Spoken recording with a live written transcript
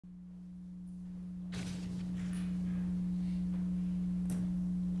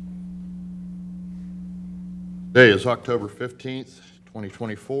Today is October 15th,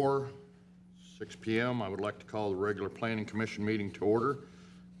 2024, 6 p.m. I would like to call the regular Planning Commission meeting to order.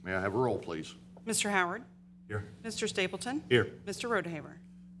 May I have a roll, please? Mr. Howard? Here. Mr. Stapleton? Here. Mr. Rodehaver?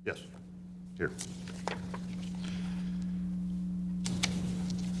 Yes, here.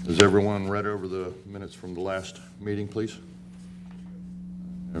 Has everyone read over the minutes from the last meeting, please?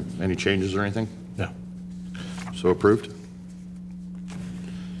 Any changes or anything? No. So approved.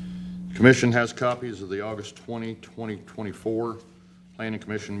 Commission has copies of the August 20, 2024 Planning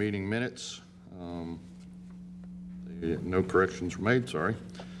Commission meeting minutes. No corrections were made, sorry.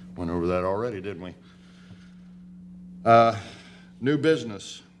 Went over that already, didn't we? New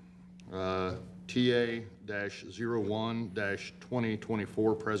business,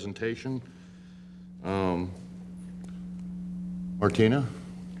 TA-01-2024 presentation. Martina,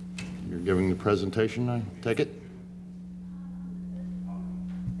 you're giving the presentation, I take it?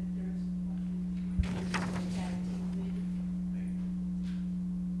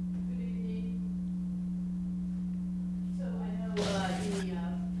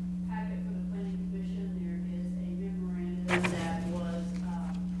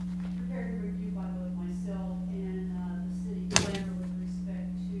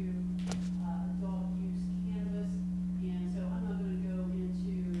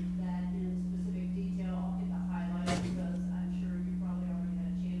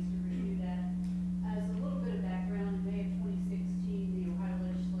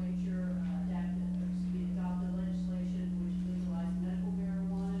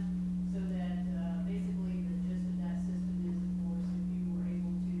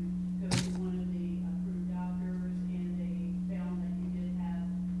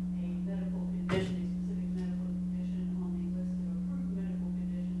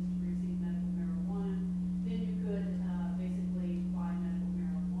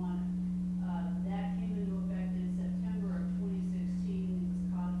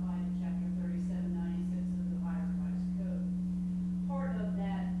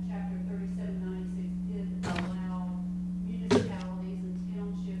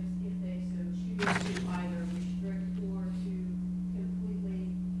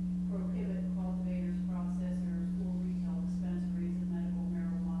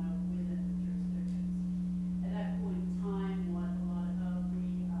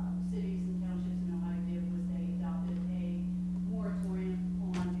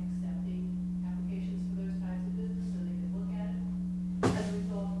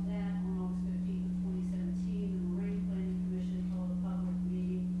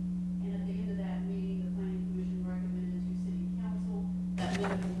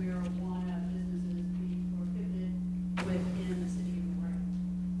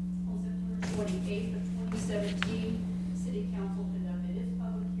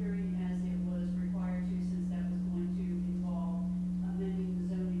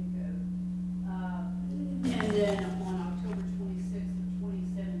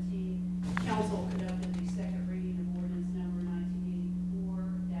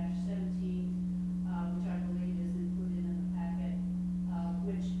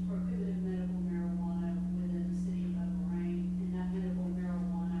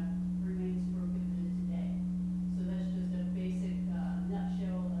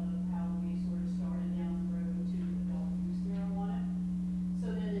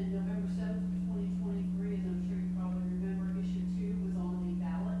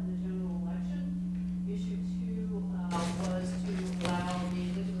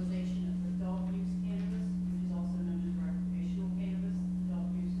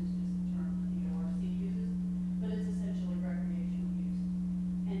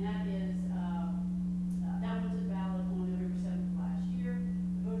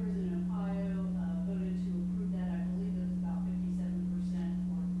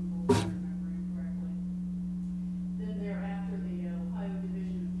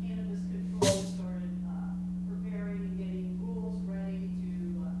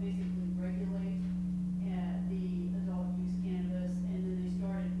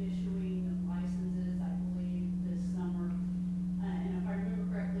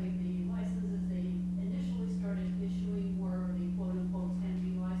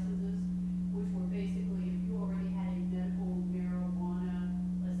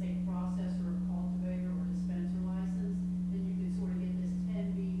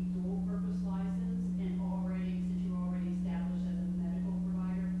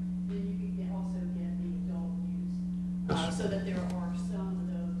 So that there are some of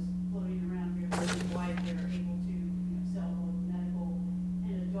those floating around here, which is why they're able to sell both medical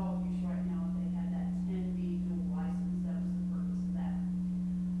and adult use right now. They had that 10B dual license. That was the purpose of that.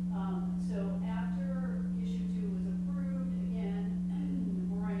 So after issue 2 was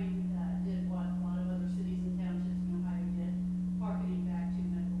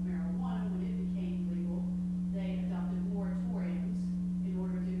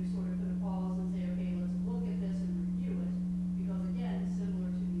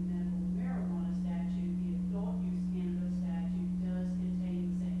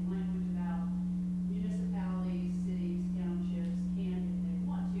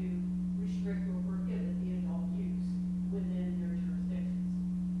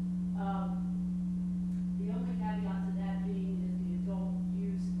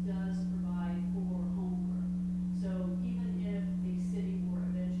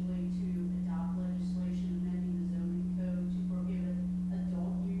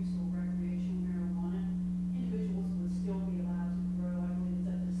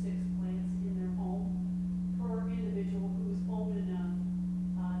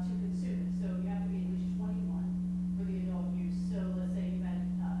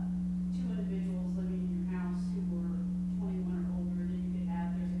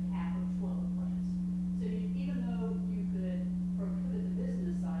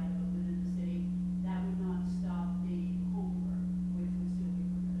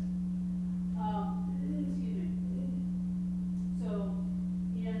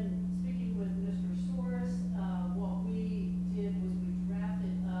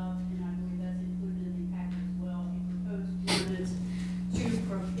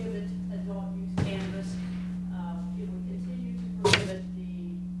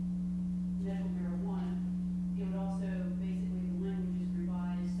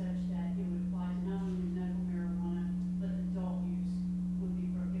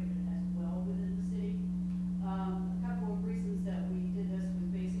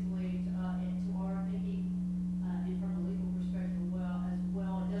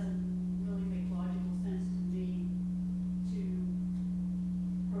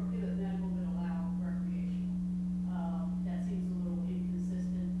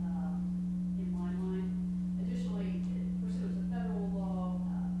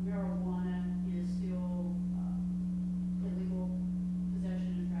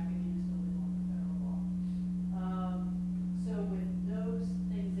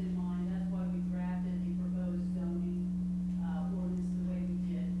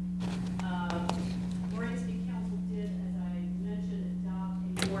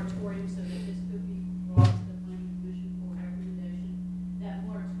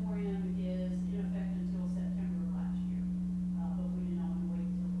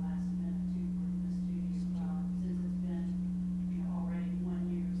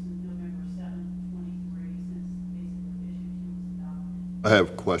I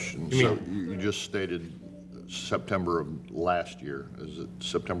have questions. You So mean- you just stated September of last year. Is it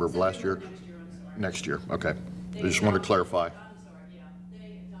September of last year? Next year, I'm sorry. Next year, okay. I They just wanted to adopted- clarify. I'm sorry, yeah.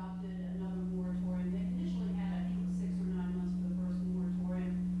 They adopted another moratorium. They initially had, I think it was 6 or 9 months for the first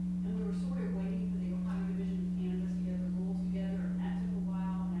moratorium. And we were sort of waiting for the Ohio Division of Cannabis to get the rules together, and that took a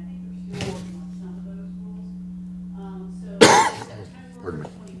while, and I think they're still working on some of those rules. So Pardon September me.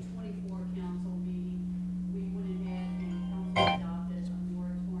 2024 council meeting, we went ahead and council adopted a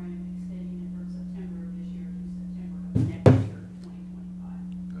moratorium extending it from September of this year to September of next year,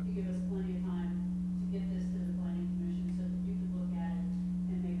 2025. To give us plenty of time to get this to the planning commission so that you could look at it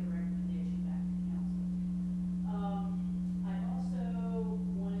and make a recommendation back to council. I also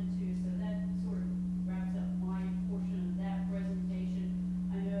wanted to, so that sort of wraps up my portion of that presentation.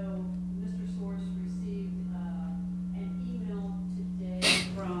 I know Mr. Source received, an email today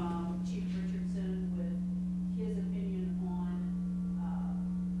from Chief Richardson with his opinion on,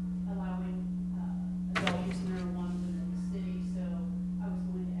 allowing, adult use marijuana within the city. So I was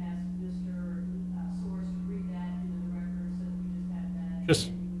going to ask Mr. Source to read that into the record so that we just have that. Just-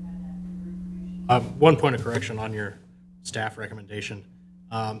 and you have that for your information. One point of correction on your staff recommendation.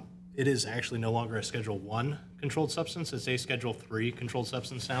 It is actually no longer a Schedule 1 controlled substance. It's a Schedule 3 controlled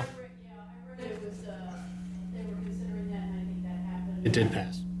substance now. Yeah, I read it was, they were considering that, and I think that happened. It did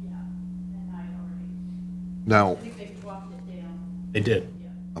pass. Yeah, and I already, Now, I think they dropped it down, They did. yeah,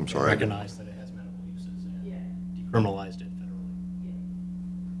 I'm They sorry. recognized that it has medical uses yeah, and decriminalized it federally. yeah.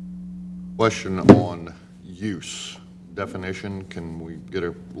 Question on use definition. Can we get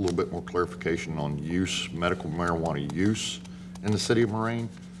a little bit more clarification on use, medical marijuana use in the city of Moraine?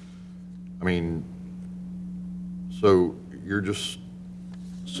 I mean, so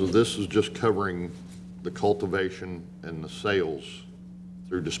so this is just covering the cultivation and the sales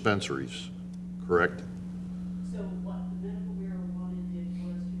through dispensaries, correct? So what the medical marijuana did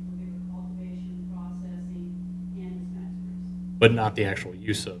was to prohibit cultivation, processing, and dispensaries. But not the actual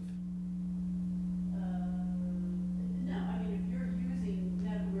use of. No, I mean, if you're using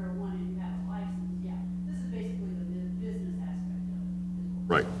medical marijuana and you have a license, yeah, this is basically the business aspect of it, is what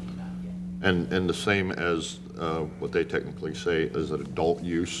we're Right. talking about, yeah. And the same as what they technically say is an adult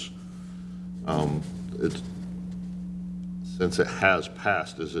use. It's, since it has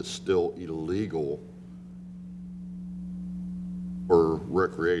passed, is it still illegal for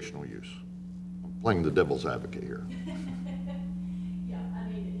recreational use? I'm playing the devil's advocate here. Yeah, I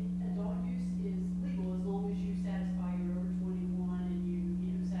mean, adult use is legal as long as you satisfy you're over 21 and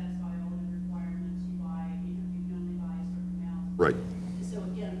you satisfy all the requirements, you buy, you can only buy a certain amount. Right. So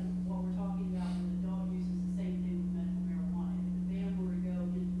again, what we're talking about with adult use is the same thing with medical marijuana. If the ban were to go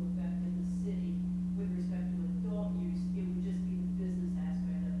into effect in the city with respect to adult use, it would just be the business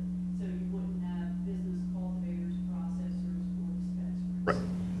aspect of it. So you wouldn't have business cultivators, processors, or dispensaries. Right.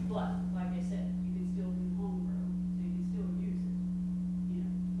 But, like I said, you can still do home grow, so you can still use it, you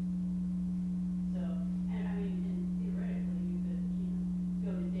know. So, and I mean, and theoretically, you could,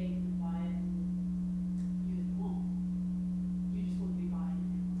 go to Dayton and buy it and use it at home. You just wouldn't be buying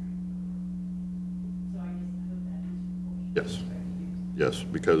it anywhere. So I guess, I hope that answers your question. Yes. with respect to use. Yes,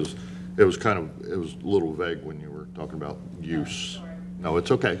 because it was a little vague when you were talking about use. sorry. No,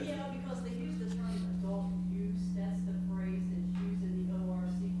 it's okay. Yeah, because they use the term adult use, that's the phrase that's used in the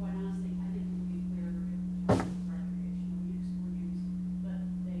ORC. Quite honestly, I think it would be clearer if the term was recreational use were used, but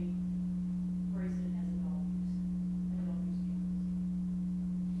they phrase it as adult use cannabis.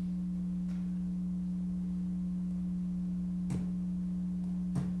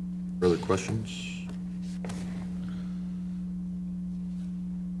 Further questions?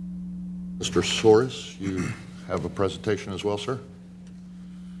 Mr. Soros, you have a presentation as well, sir?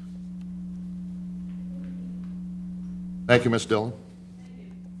 Thank you, Ms. Dillon.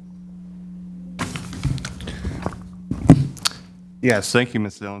 Yes, thank you,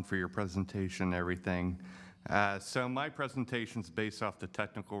 Ms. Dillon, for your presentation and everything. So my presentation is based off the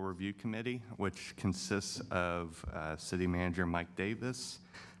Technical Review Committee, which consists of City Manager Mike Davis,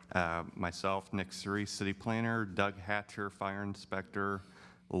 myself, Nick Suri, City Planner, Doug Hatcher, Fire Inspector,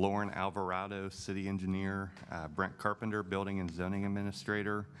 Lauren Alvarado, City Engineer, Brent Carpenter, Building and Zoning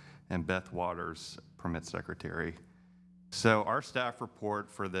Administrator, and Beth Waters, Permit Secretary. So our staff report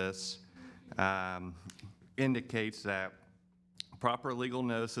for this indicates that proper legal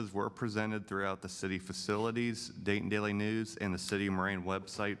notices were presented throughout the city facilities, Dayton Daily News, and the City of Moraine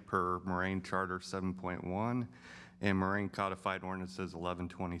website per Moraine Charter 7.1 and Moraine Codified Ordinances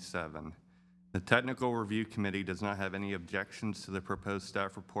 1127. The Technical Review Committee does not have any objections to the proposed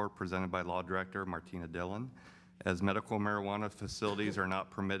staff report presented by Law Director Martina Dillon. As medical marijuana facilities are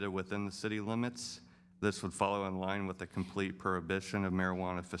not permitted within the city limits, This would follow in line with the complete prohibition of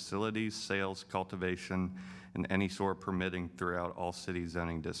marijuana facilities, sales, cultivation, and any sort permitting throughout all city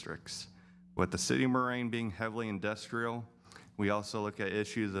zoning districts. With the city of Moraine being heavily industrial, we also look at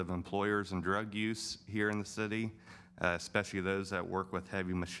issues of employers and drug use here in the city, especially those that work with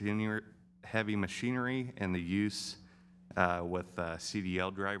heavy machinery and the use with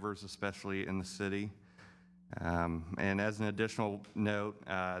CDL drivers, especially in the city. And as an additional note,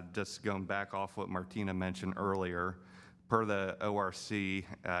 just going back off what Martina mentioned earlier, per the ORC,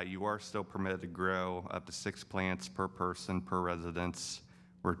 you are still permitted to grow up to 6 plants per person per residence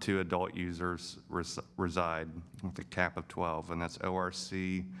where 2 adult users reside with a cap of 12, and that's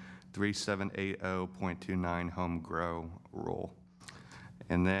ORC 3780.29 home grow rule.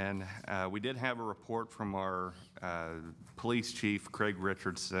 And then we did have a report from our police chief, Craig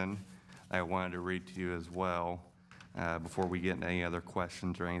Richardson, I wanted to read to you as well before we get into any other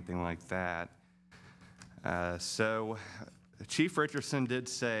questions or anything like that. So Chief Richardson did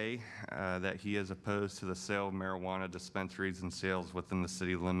say that he is opposed to the sale of marijuana dispensaries and sales within the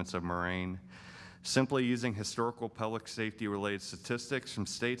city limits of Moraine. Simply using historical public safety related statistics from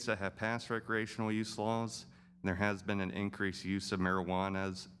states that have passed recreational use laws, there has been an increased use of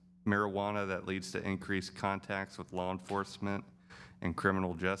marijuana that leads to increased contacts with law enforcement and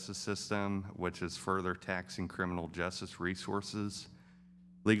criminal justice system, which is further taxing criminal justice resources.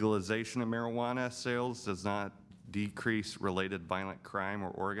 Legalization of marijuana sales does not decrease related violent crime or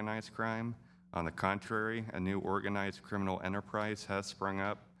organized crime. On the contrary, a new organized criminal enterprise has sprung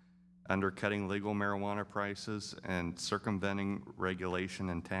up, undercutting legal marijuana prices and circumventing regulation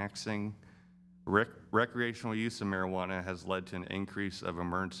and taxing. Recreational use of marijuana has led to an increase of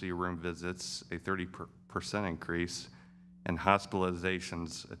emergency room visits, a 30% increase, and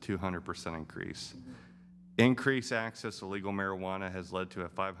hospitalizations, a 200% increase. Increased access to legal marijuana has led to a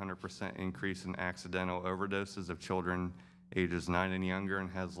 500% increase in accidental overdoses of children ages 9 and younger, and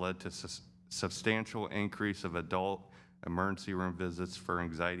has led to substantial increase of adult emergency room visits for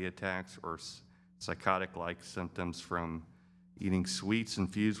anxiety attacks or psychotic-like symptoms from eating sweets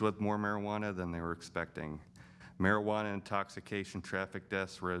infused with more marijuana than they were expecting. Marijuana intoxication traffic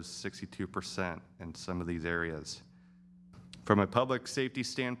deaths rose 62% in some of these areas. From a public safety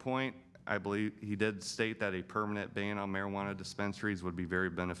standpoint, I believe he did state that a permanent ban on marijuana dispensaries would be very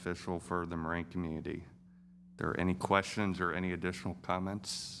beneficial for the Moraine community. If there are any questions or any additional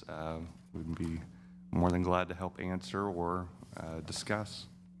comments, we'd be more than glad to help answer or discuss.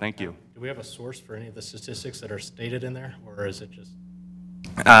 Thank you. Do we have a source for any of the statistics that are stated in there, or is it just?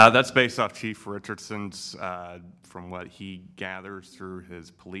 That's based off Chief Richardson's, from what he gathers through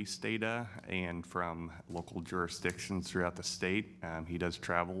his police data and from local jurisdictions throughout the state. He does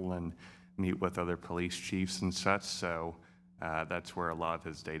travel and meet with other police chiefs and such, so that's where a lot of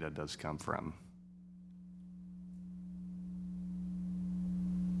his data does come from.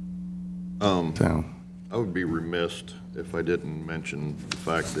 So. I would be remiss if I didn't mention the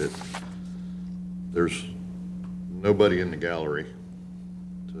fact that there's nobody in the gallery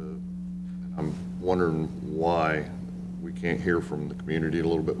I'm wondering why we can't hear from the community a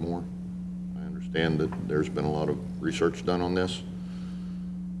little bit more. I understand that there's been a lot of research done on this.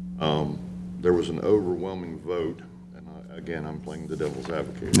 There was an overwhelming vote, and again, I'm playing the devil's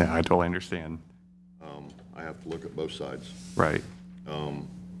advocate. Yeah, I totally understand. I have to look at both sides. Right.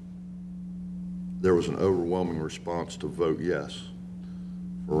 There was an overwhelming response to vote yes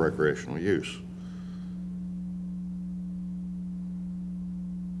for recreational use.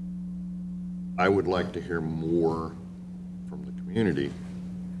 I would like to hear more from the community.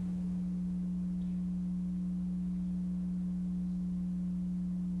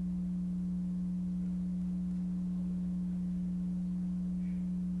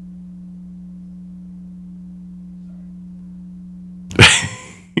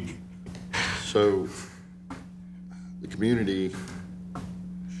 So the community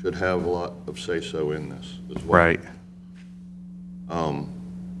should have a lot of say-so in this as well. Right.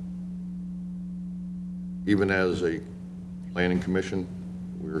 Even as a planning commission,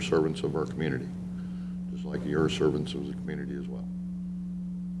 we are servants of our community, just like you're servants of the community as well.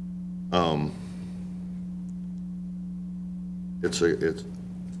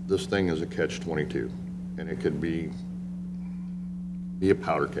 This thing is a catch-22, and it could be a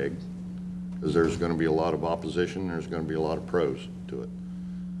powder keg, because there's going to be a lot of opposition, there's going to be a lot of pros to it.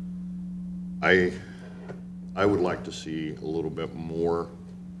 I would like to see a little bit more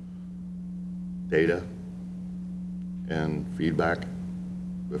data and feedback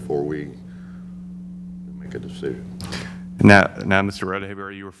before we make a decision. Now, Mr. Rodehaver,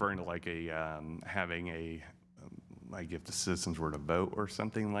 are you referring to like having a like if the citizens were to vote or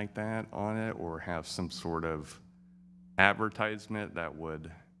something like that on it, or have some sort of advertisement that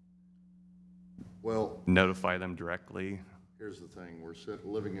would Well, notify them directly? here's the thing, we're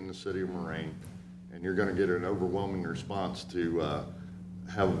living in the city of Moraine, and you're gonna get an overwhelming response to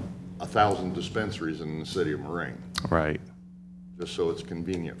have 1,000 dispensaries in the city of Moraine, Right. just so it's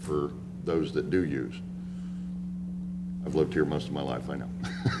convenient for those that do use. I've lived here most of my life, I know.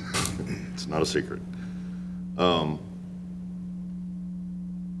 It's not a secret.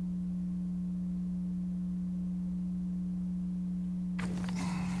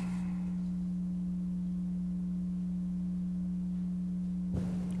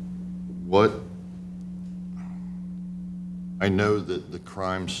 What, I know that the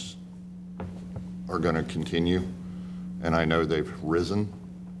crimes are going to continue, and I know they've risen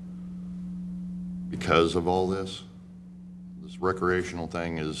because of all this. This recreational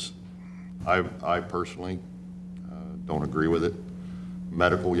thing is, I personally don't agree with it.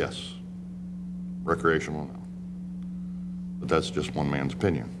 Medical, yes. Recreational, no. But that's just one man's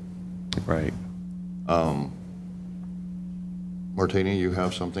opinion. Right. Martina, you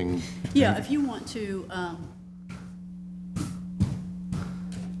have something? Yeah, if you want to,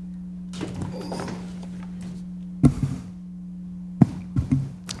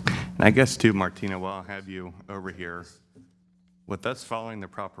 And I guess too, Martina, while I have you over here, with us following the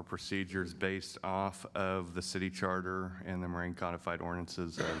proper procedures based off of the city charter and the Moraine Codified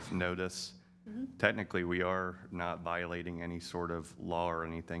Ordinances of notice, technically we are not violating any sort of law or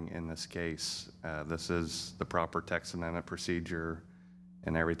anything in this case. This is the proper text amendment procedure,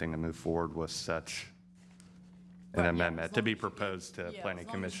 and everything to move forward with such an amendment to be proposed to yeah, Planning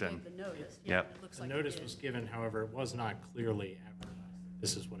as long as you Commission. gave the notice. Yep. Yeah, it looks The like it notice did. was given, however, it was not clearly advertised.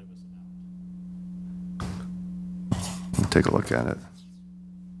 This is what it was about. Take a look at it.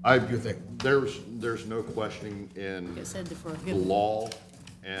 There's no questioning in Like I said, the the prohibit. law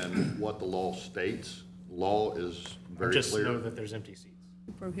and what the law states. Law is very Just know clear. that there's empty seats.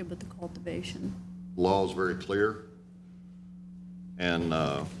 Prohibit the cultivation. Law is very clear. And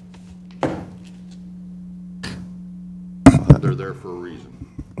they're there for a reason.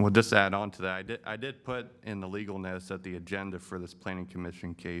 Well, just add on to that, I did put in the legal notice that the agenda for this planning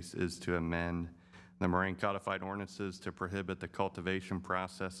commission case is to amend the Moraine Codified Ordinances to prohibit the cultivation,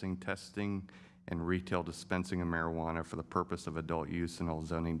 processing, testing, and retail dispensing of marijuana for the purpose of adult use in all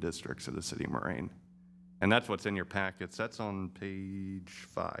zoning districts of the city of Moraine. And that's what's in your packets. That's on page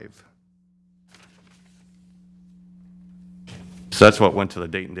 5. So that's what went to the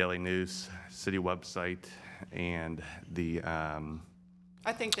Dayton Daily News, city website, and the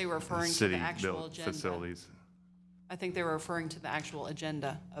I think they were referring to the city actual built agenda. facilities. I think they were referring to the actual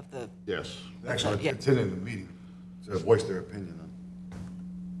agenda of the, Yes. Actually, Yeah. attending the meeting to voice their opinion on.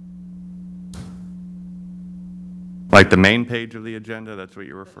 Like the main page of the agenda, that's what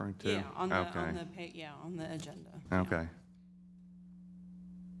you're referring to? yeah, on the, Okay. on the, yeah, on the agenda. Okay.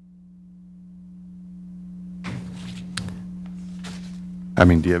 I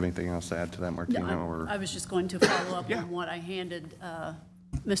mean, do you have anything else to add to that, No, Martina, or? I was just going to follow up Yeah. on what I handed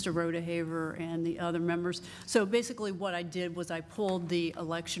Mr. Rodehaver and the other members. So basically what I did was I pulled the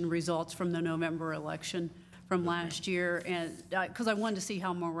election results from the November election from last year, and, because I wanted to see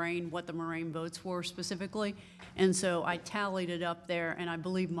how what the Moraine votes were specifically. And so I tallied it up there, and I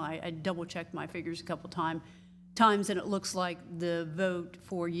believe I double-checked my figures a couple times, and it looks like the vote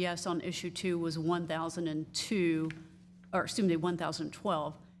for yes on issue 2 was 1,002, or excuse me,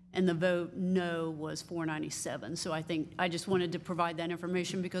 1,012, and the vote no was 497. So I think, I just wanted to provide that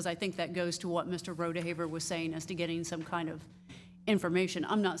information because I think that goes to what Mr. Rodehaver was saying as to getting some kind of information.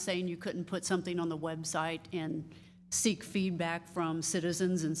 I'm not saying you couldn't put something on the website and seek feedback from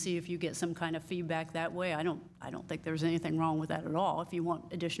citizens and see if you get some kind of feedback that way. I don't think there's anything wrong with that at all. If you want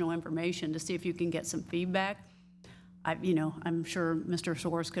additional information to see if you can get some feedback, I'm sure Mr.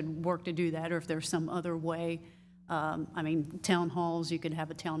 Soares could work to do that, or if there's some other way. I mean, town halls, you could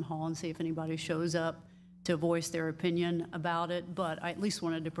have a town hall and see if anybody shows up to voice their opinion about it, but I at least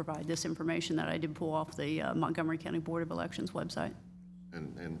wanted to provide this information that I did pull off the Montgomery County Board of Elections website.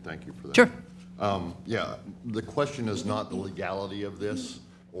 And thank you for that. Sure. Yeah, the question is not the legality of this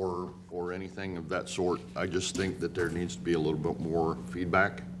or anything of that sort. I just think that there needs to be a little bit more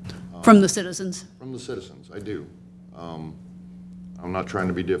feedback From the citizens. from the citizens. I do. I'm not trying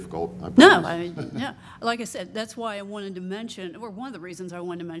to be difficult. I No, promise. yeah, like I said, that's why I wanted to mention, or one of the reasons I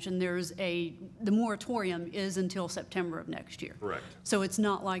wanted to mention, the moratorium is until September of next year. Correct. So it's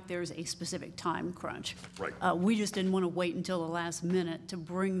not like there's a specific time crunch. Right. We just didn't want to wait until the last minute to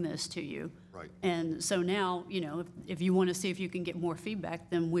bring this to you. Right. And so now, if you want to see if you can get more feedback,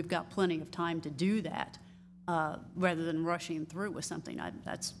 then we've got plenty of time to do that. rather than rushing through with something.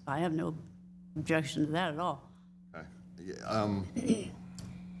 I have no objection to that at all. Okay. Yeah,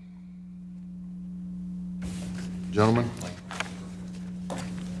 Gentlemen?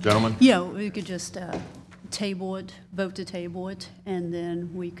 Yeah, we could just table it, vote to table it, and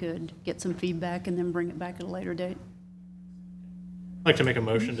then we could get some feedback and then bring it back at a later date. I'd like to make a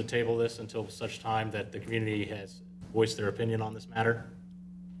motion to table this until such time that the community has voiced their opinion on this matter.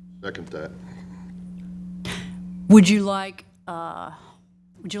 Second that. Would you like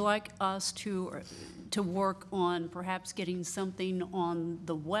us to work on perhaps getting something on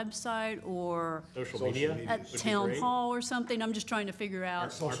the website or Social media at would be town great. hall or something? I'm just trying to figure out.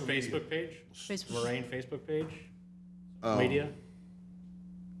 Our Facebook page, Facebook. Moraine Facebook page, Um, media.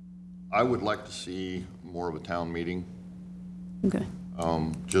 I would like to see more of a town meeting. Okay.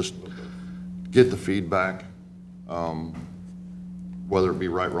 Just get the feedback, whether it be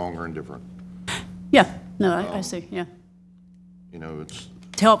right, wrong, or indifferent. Yeah, no, I see, yeah. You know, it's,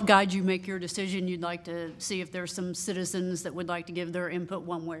 To help guide you make your decision, you'd like to see if there's some citizens that would like to give their input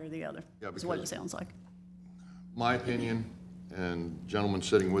one way or the other. Yeah, Is what it because- sounds like. my opinion, and gentlemen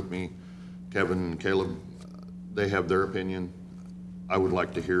sitting with me, Kevin and Caleb, they have their opinion. I would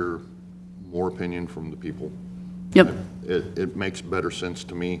like to hear more opinion from the people. Yep, It makes better sense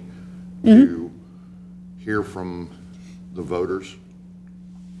to me to hear from the voters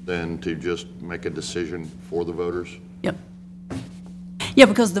than to just make a decision for the voters. yep. Yeah,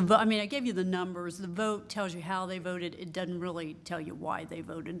 because I mean, I gave you the numbers. The vote tells you how they voted. It doesn't really tell you why they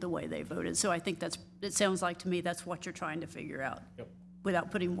voted the way they voted. So I think it sounds like to me that's what you're trying to figure out. Yep.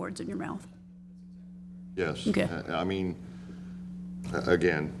 Without putting words in your mouth. Yes. Okay. I mean,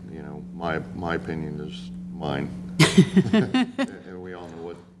 again, you know, my opinion is mine. And we all know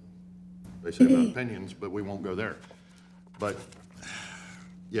what they say about opinions, but we won't go there. But,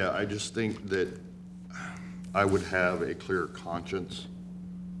 yeah, I just think that I would have a clear conscience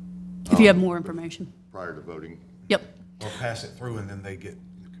If you have more information. prior to voting. Yep. Or pass it through and then they get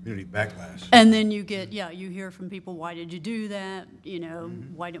the community backlash. And then you get, yeah, you hear from people, why did you do that? You know,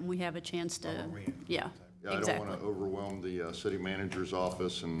 why didn't we have a chance to, yeah, Yeah, I don't exactly. want to overwhelm the city manager's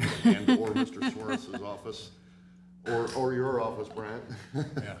office and/or Mr. Suarez's office, or your office, Brent.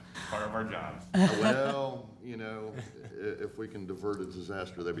 Yeah. Part of our job. Well, you know, if we can divert a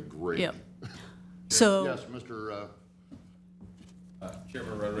disaster, that'd be great. Yep. So, Yes, Mr.,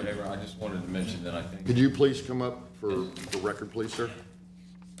 Chairman Rodenhaver, I just wanted to mention that I think could you please come up for the record, please, sir?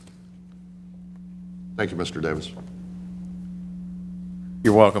 Thank you, Mr. Davis.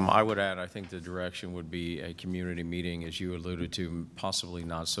 you're welcome. I would add, I think the direction would be a community meeting, as you alluded to, possibly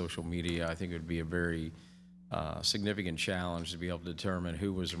not social media. I think it would be a very significant challenge to be able to determine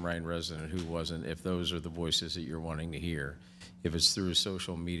who was a Moraine resident and who wasn't, if those are the voices that you're wanting to hear. If it's through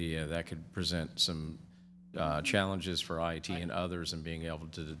social media, that could present some challenges for IT and others in being able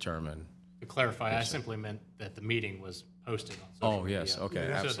to determine. To clarify, I simply meant that the meeting was posted on social Oh, media. yes, okay,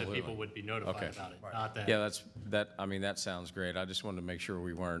 So absolutely. that people would be notified Okay. about it, not that. Yeah, I mean, that sounds great. I just wanted to make sure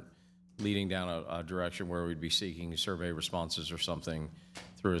we weren't leading down a direction where we'd be seeking survey responses or something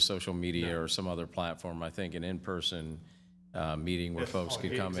through a social media or some other platform. I think an in-person meeting where folks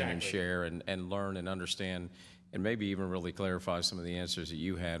could come in and Exactly. share and learn and understand, and maybe even really clarify some of the answers that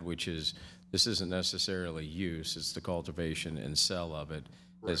you had, which is, this isn't necessarily use, it's the cultivation and sell of it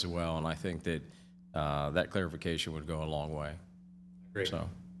as well. And I think that that clarification would go a long way. Great. So,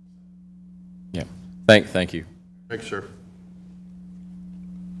 yeah, thank you. Thanks, sir.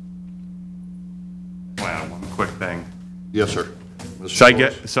 Wow, one quick thing. Yes, sir. Mr.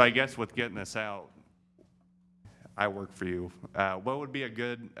 Suarez? So I guess with getting this out, I work for you. What would be a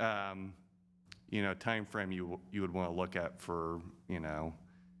good, time frame you would want to look at for,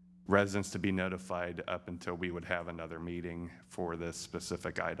 residents to be notified up until we would have another meeting for this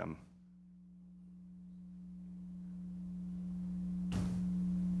specific item?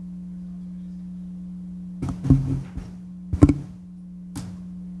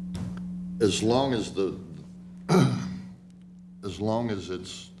 As long as as long as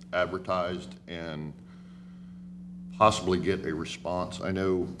it's advertised and possibly get a response. I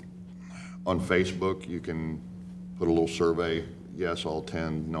know on Facebook, you can put a little survey, yes, I'll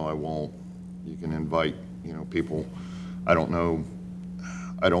attend, no, I won't. You can invite, people. I don't know,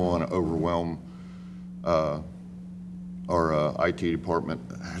 I don't want to overwhelm our IT department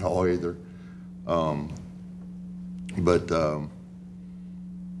at all either. But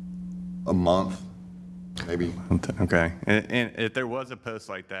a month, maybe. Okay. And if there was a post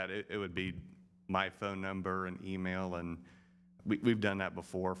like that, it would be my phone number and email, and we've done that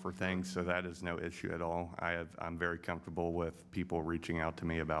before for things, so that is no issue at all. I'm very comfortable with people reaching out to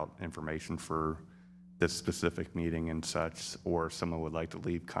me about information for this specific meeting and such, or someone would like to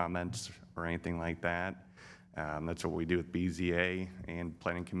leave comments or anything like that. That's what we do with BZA and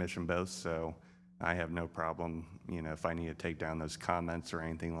Planning Commission both, so I have no problem, you know, if I need to take down those comments or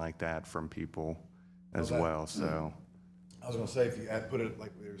anything like that from people as well, so. I was gonna say, if you put it,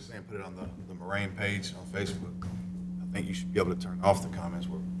 like we were saying, put it on the Moraine page on Facebook, I think you should be able to turn off the comments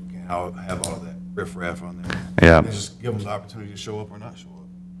where you can have all of that riffraff on there. Yeah. And just give them the opportunity to show up or not show up.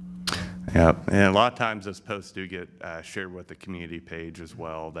 Yeah, and a lot of times those posts do get shared with the community page as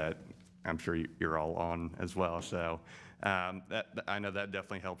well that I'm sure you're all on as well. So I know that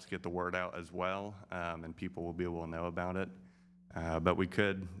definitely helps get the word out as well, and people will be able to know about it. But we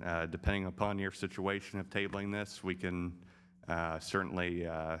could, depending upon your situation of tabling this, we can certainly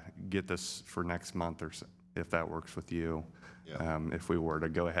get this for next month or so, if that works with you. Yeah. If we were to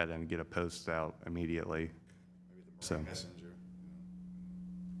go ahead and get a post out immediately. So. Messenger.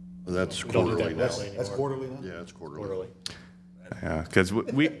 That's We don't do quarterly that now. quarterly anymore. That's quarterly now? Yeah, it's quarterly. Quarterly. Yeah, because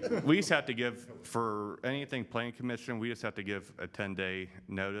we just have to give, for anything planning commission, we just have to give a 10-day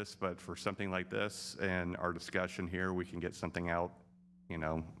notice, but for something like this and our discussion here, we can get something out, you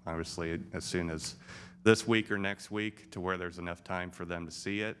know, obviously as soon as this week or next week to where there's enough time for them to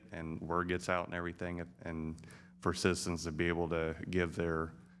see it and word gets out and everything, and for citizens to be able to give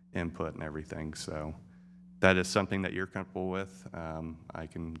their input and everything. So that is something that you're comfortable with. I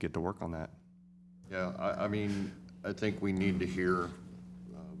can get to work on that. Yeah, I mean, I think we need to hear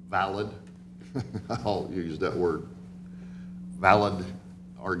valid, I'll use that word, valid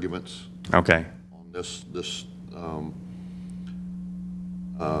arguments Okay. on this,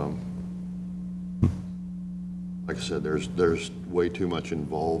 like I said, there's way too much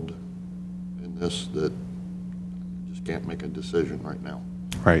involved in this that I just can't make a decision right now.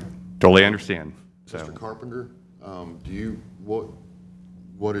 Right. Totally understand. So. Mr. Carpenter,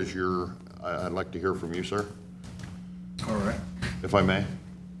 what is your, I'd like to hear from you, sir, All right. if I may,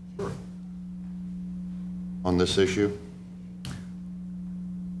 Sure. on this issue.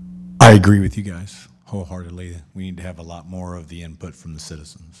 I agree with you guys wholeheartedly. We need to have a lot more of the input from the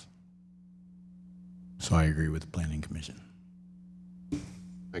citizens. So I agree with the Planning Commission.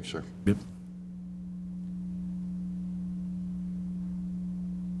 Thanks, sir. Yep.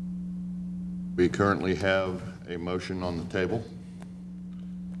 We currently have a motion on the table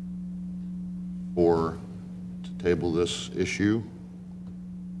to table this issue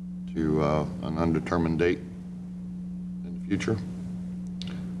to an undetermined date in the future.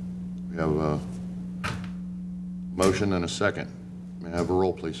 We have a motion and a second. May I have a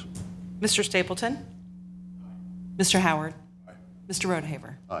roll, please? Mr. Stapleton? Mr. Howard? Mr.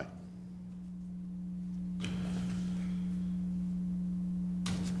 Rodehaver? Aye.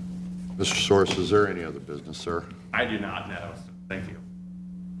 Mr. Soros, is there any other business, sir? I do not know. Thank you.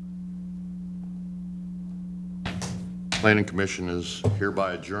 Planning Commission is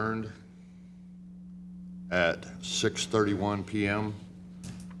hereby adjourned at 6:31 PM,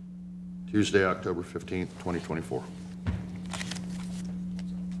 Tuesday, October 15th, 2024.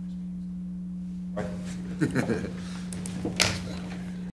 Right.